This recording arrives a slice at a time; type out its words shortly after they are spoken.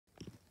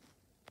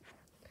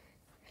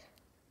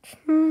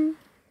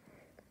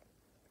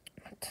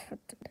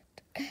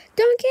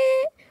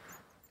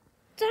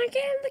Don't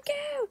get in the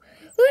cow.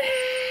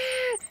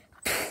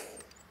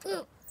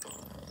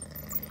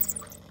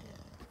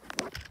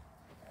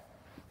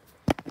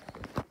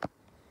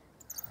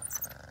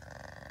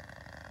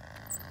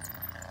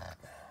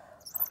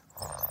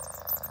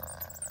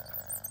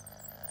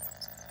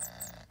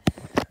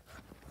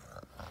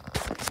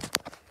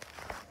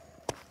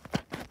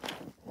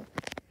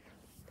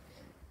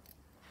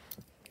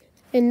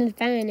 And then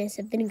finally, it's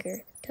a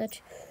vinegar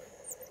touch.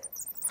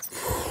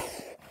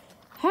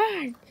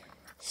 Hard.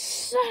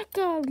 Suck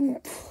 'em.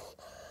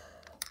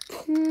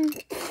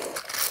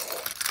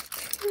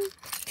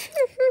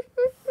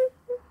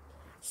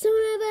 Son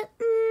of a.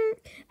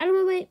 I don't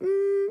know, wait.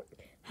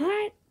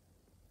 Hard.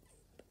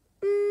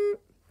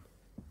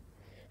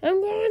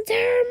 I'm going to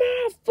tear him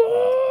off,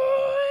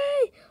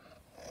 boy.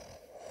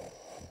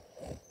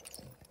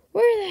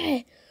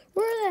 Where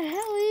the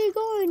hell are you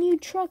going, you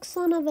truck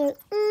son of a.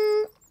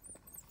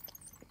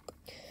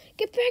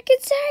 Get back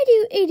inside,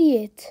 you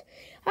idiot.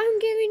 I'm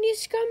giving you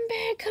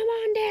scumbag. Come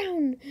on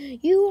down.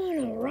 You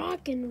want to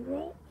rock and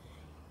roll?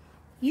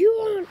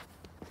 You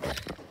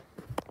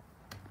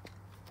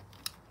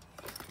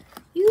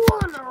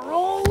want to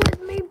roll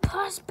with me,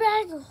 puss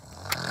bag?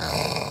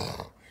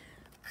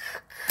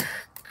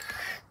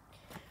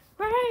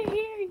 Right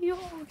here, you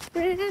old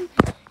friend.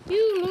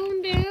 You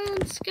lone down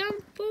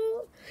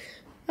scumfool.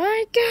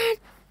 I got...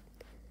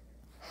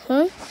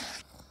 Huh?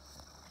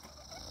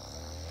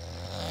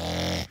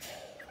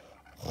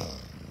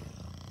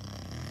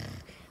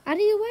 Out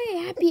of your way,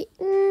 happy.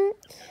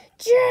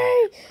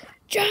 Jay!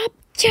 Chop,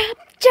 chop,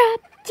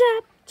 chop,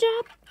 chop,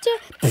 chop,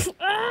 chop.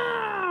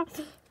 Ah!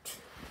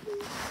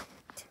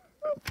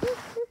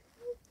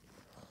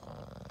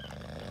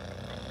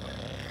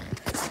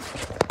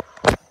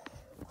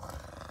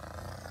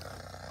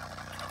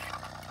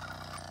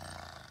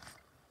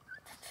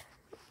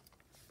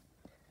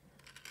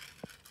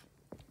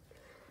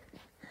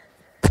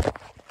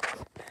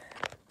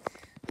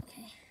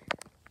 Okay.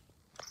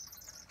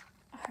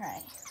 All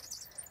right.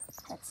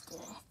 Let's do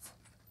it.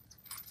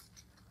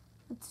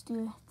 Let's do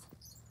it.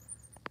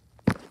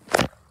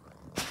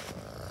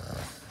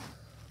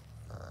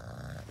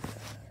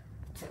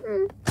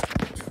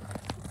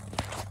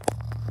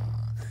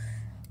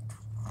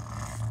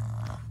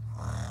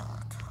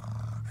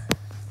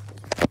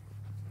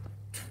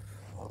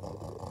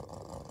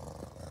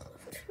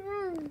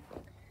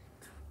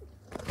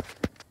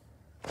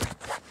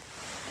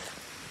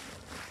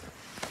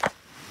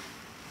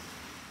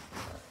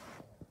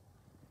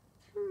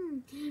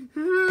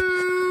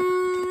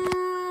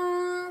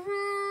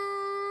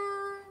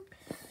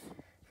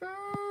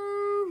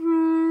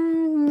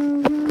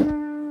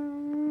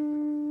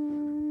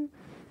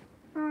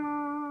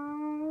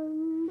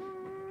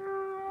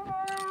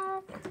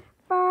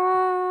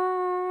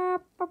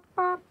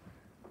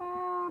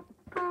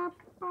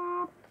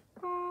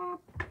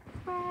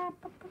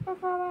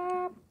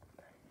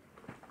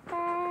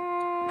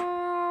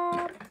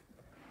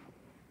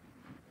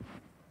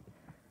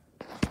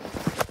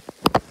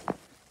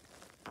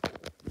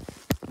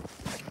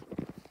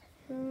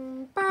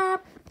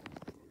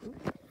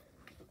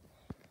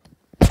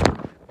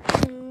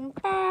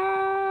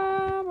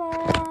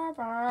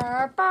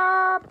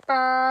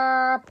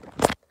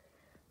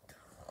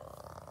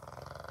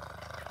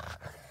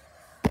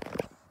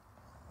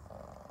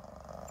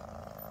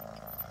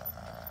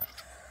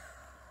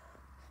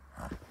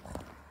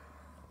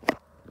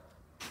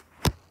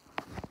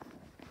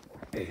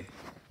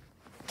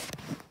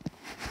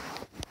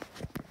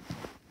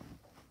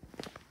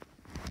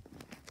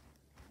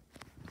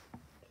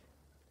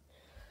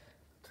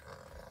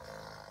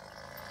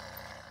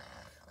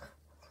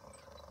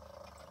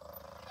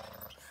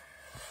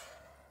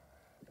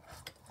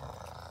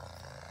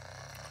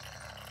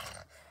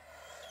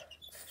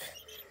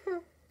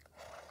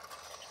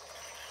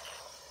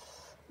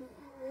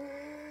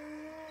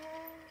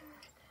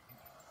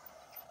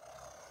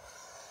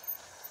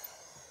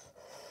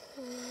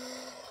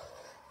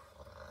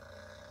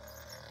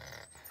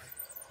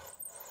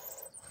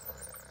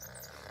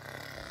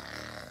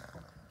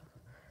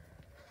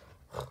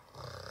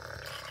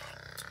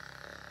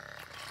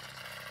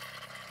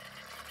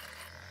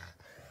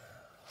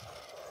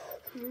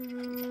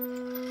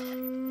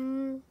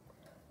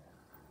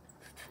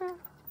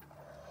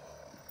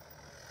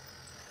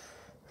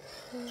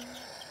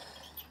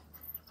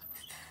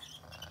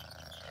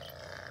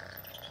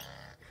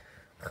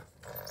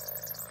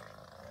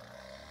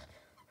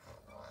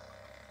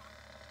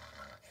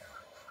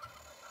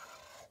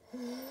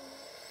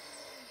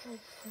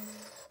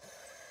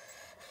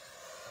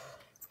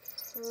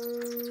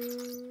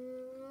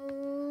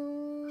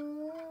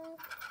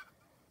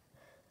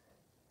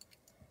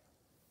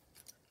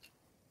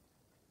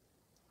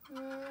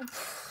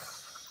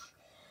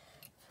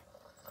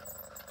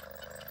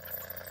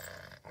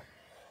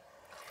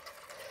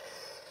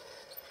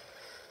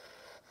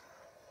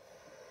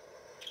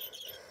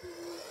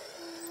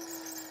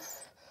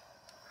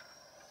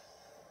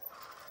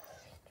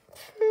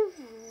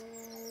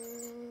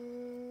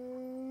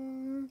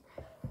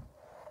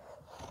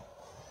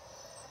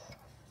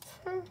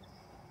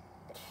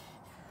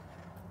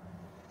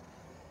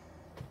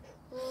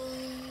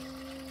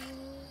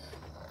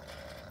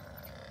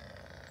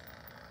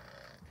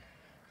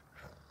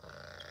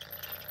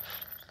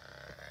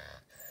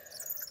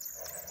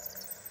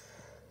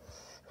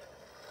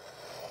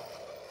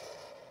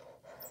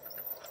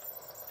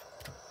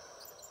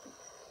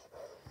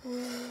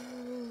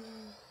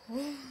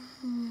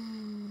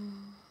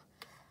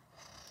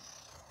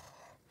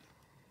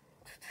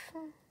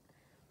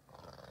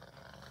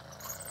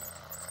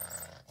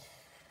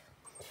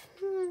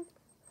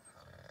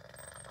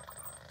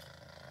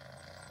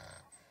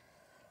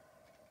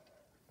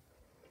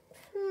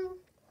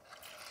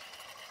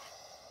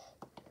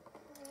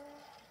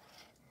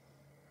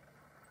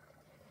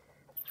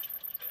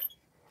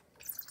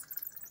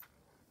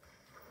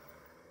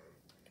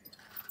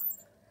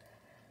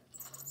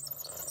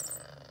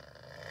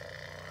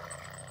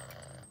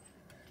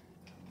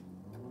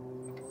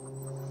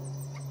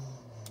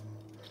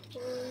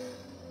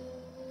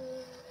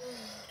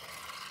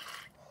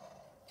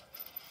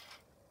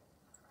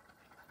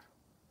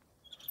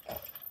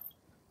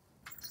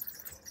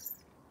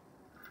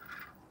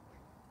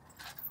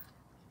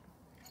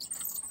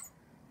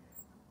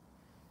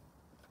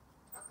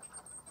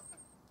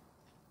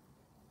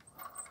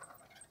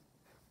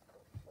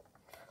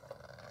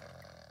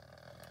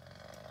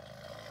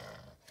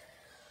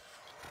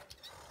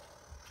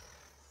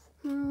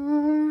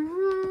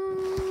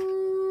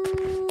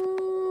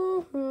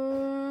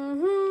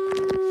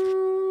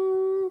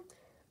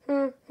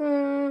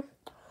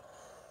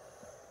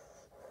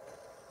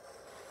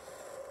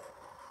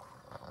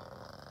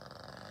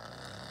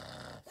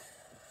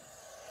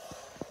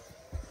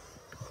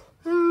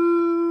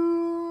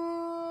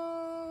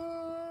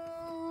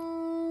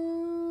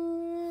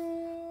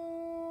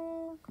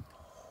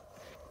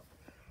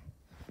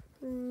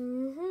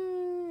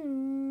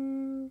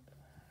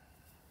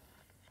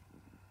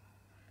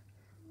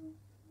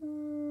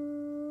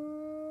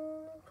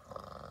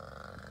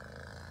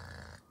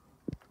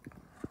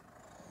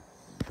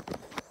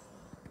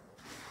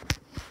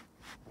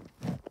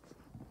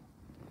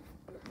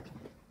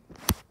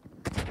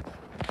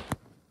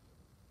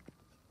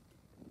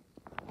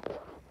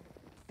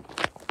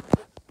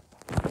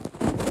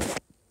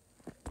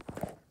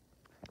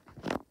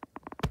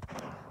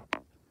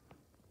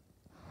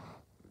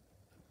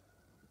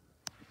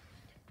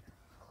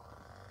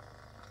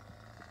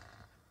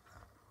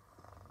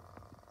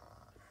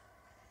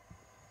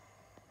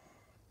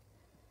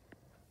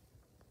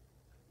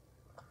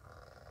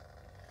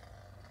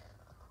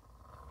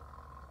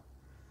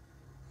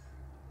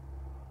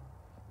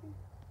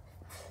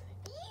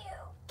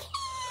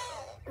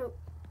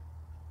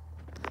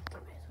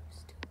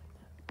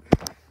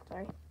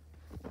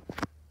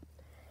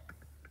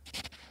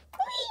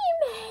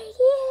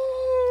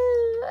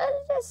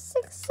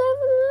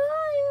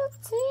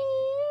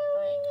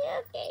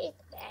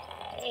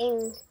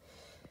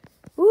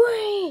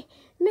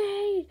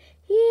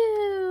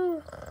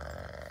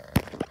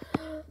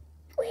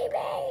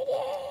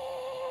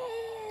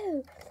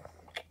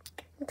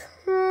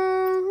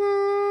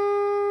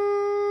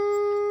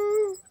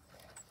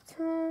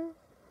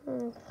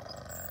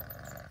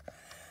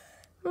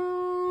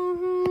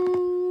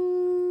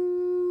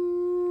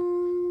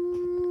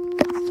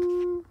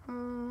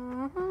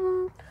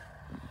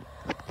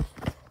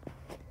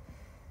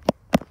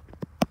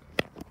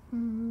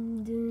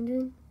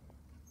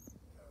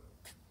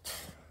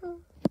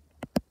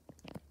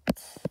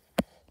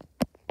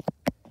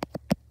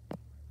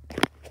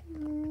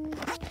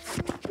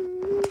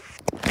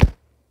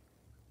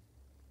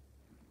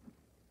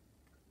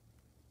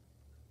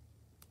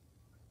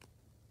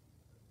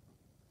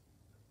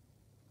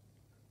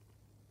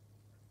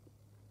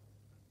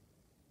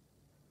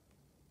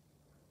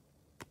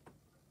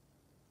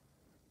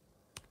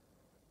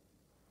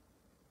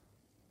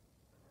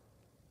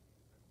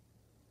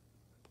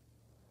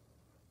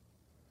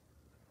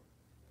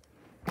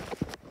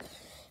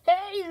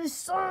 you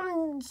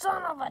son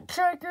of a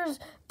truckers.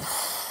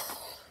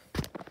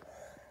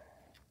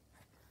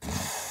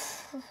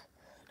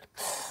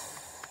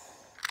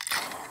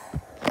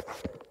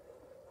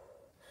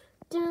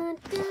 Dun,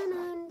 dun,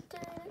 dun,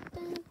 dun,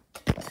 dun.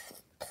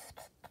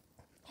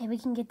 Hey, we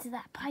can get to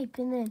that pipe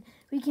and then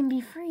we can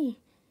be free.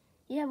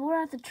 Yeah, but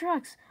we're at the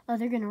trucks. Oh,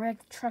 they're gonna wreck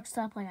the truck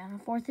stop like on the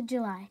 4th of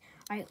July.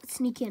 All right, let's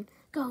sneak in.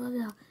 Go, go,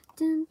 go.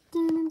 Dun,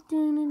 dun, dun,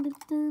 dun,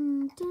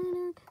 dun,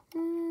 dun,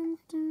 dun,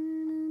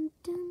 dun,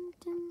 dun,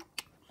 dun.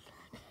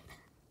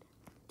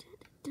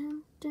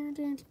 Dun, dun,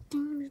 dun,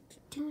 dun,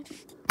 dun,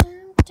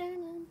 dun,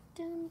 dun,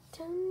 dun,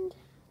 dun,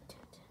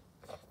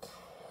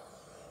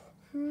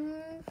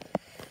 dun.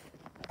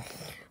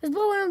 Let's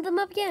blow them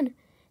up again.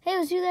 Hey,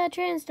 let's do that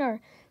TransStar.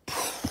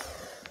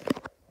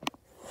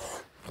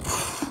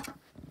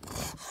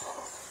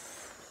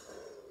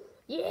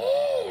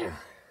 Yeah!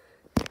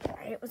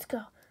 Alright, let's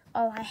go.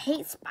 Oh, I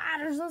hate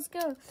spiders. Let's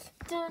go.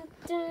 Dun,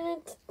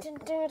 dun, dun,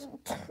 dun,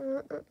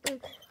 dun,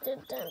 dun, dun,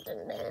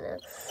 dun, dun.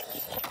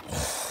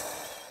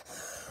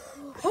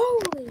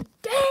 Holy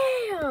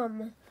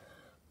damn!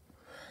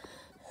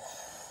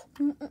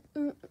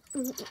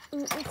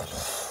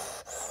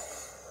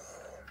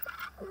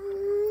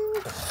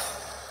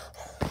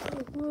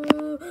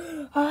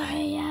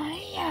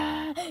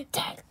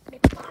 Take me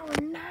for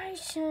a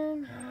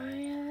nation.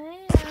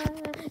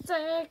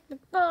 Take me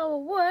for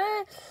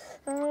away.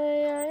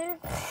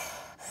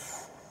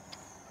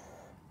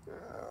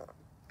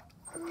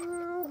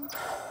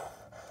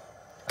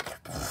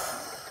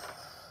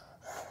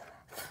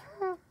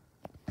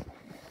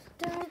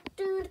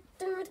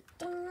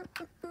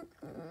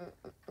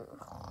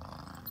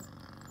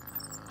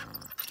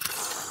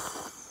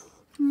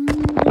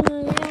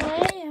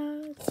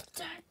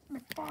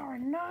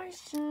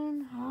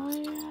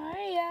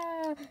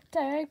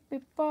 Take me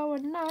for a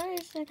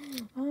nation, take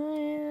me for a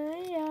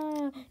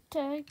nation,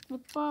 take me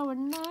for a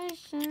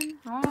nation,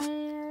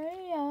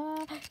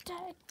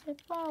 take me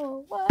for a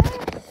way.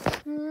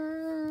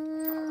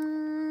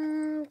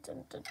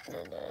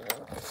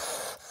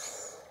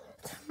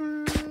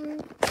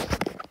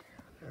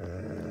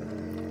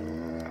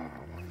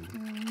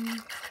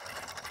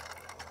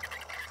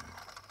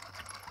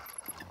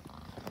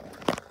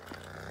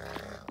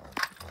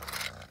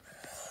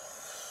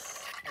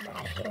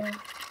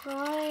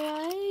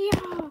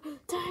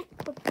 Take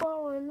the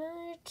ball and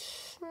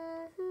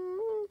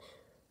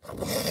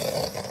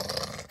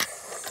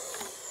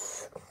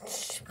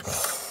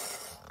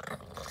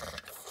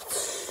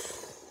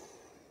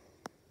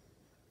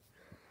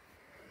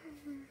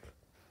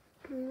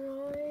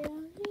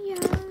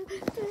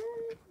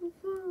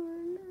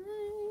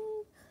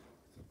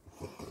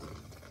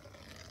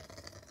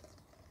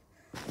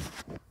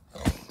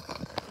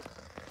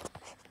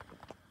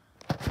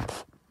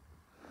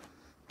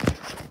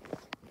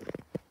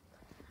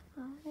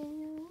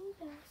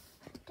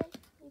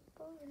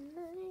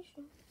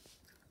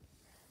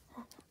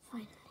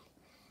finally,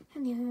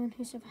 I'm the only one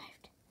who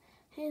survived.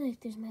 Hey, look,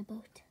 there's my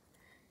boat.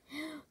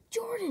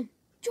 Jordan!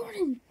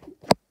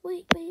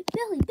 Wait, Billy,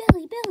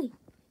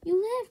 you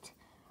lived?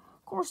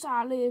 Of course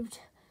I lived.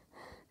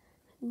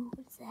 Ooh,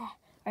 what's that?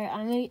 Alright,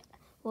 I'm gonna,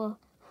 well,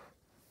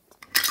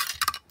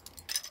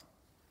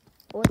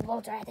 the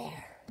boat's right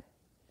there.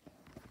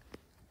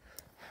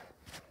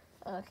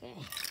 Okay.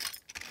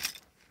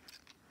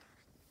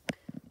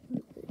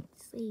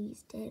 This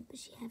lady's dead, but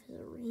she has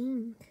a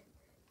ring.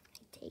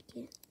 I take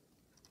it.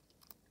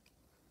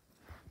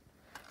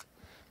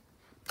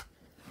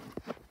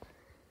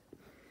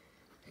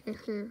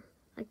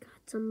 I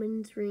got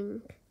someone's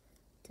ring.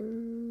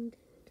 Dun,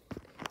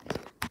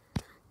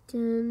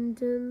 dun, dun,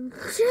 dun, dun.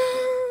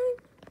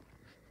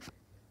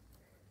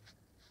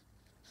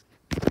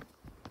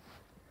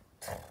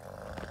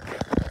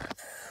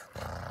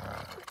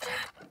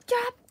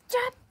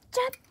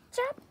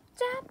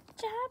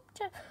 Chop.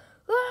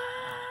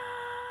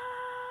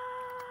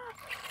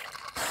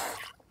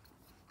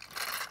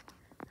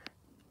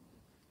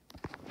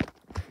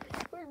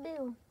 Where's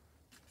Bill?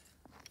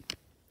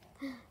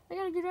 I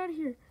gotta get out of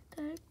here.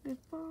 Take me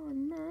for a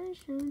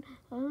nation.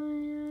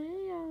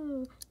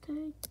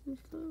 Take me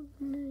for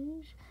a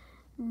nation.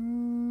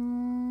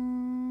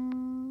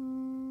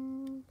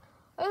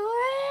 I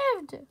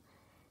lived.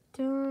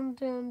 Dun,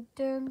 dun,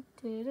 dun,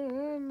 dun, dun,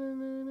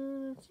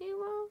 dun, she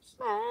won't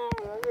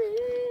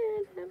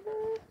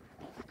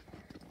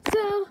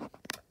So,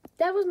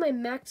 that was my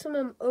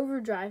Maximum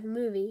Overdrive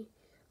movie.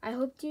 I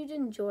hope you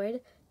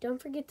enjoyed.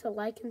 Don't forget to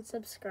like and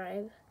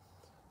subscribe.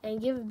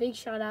 And give a big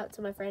shout out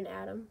to my friend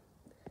Adam.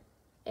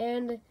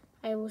 And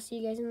I will see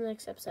you guys in the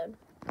next episode.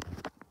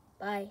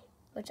 Bye.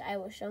 Which I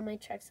will show my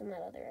tricks in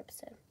that other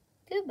episode.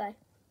 Goodbye.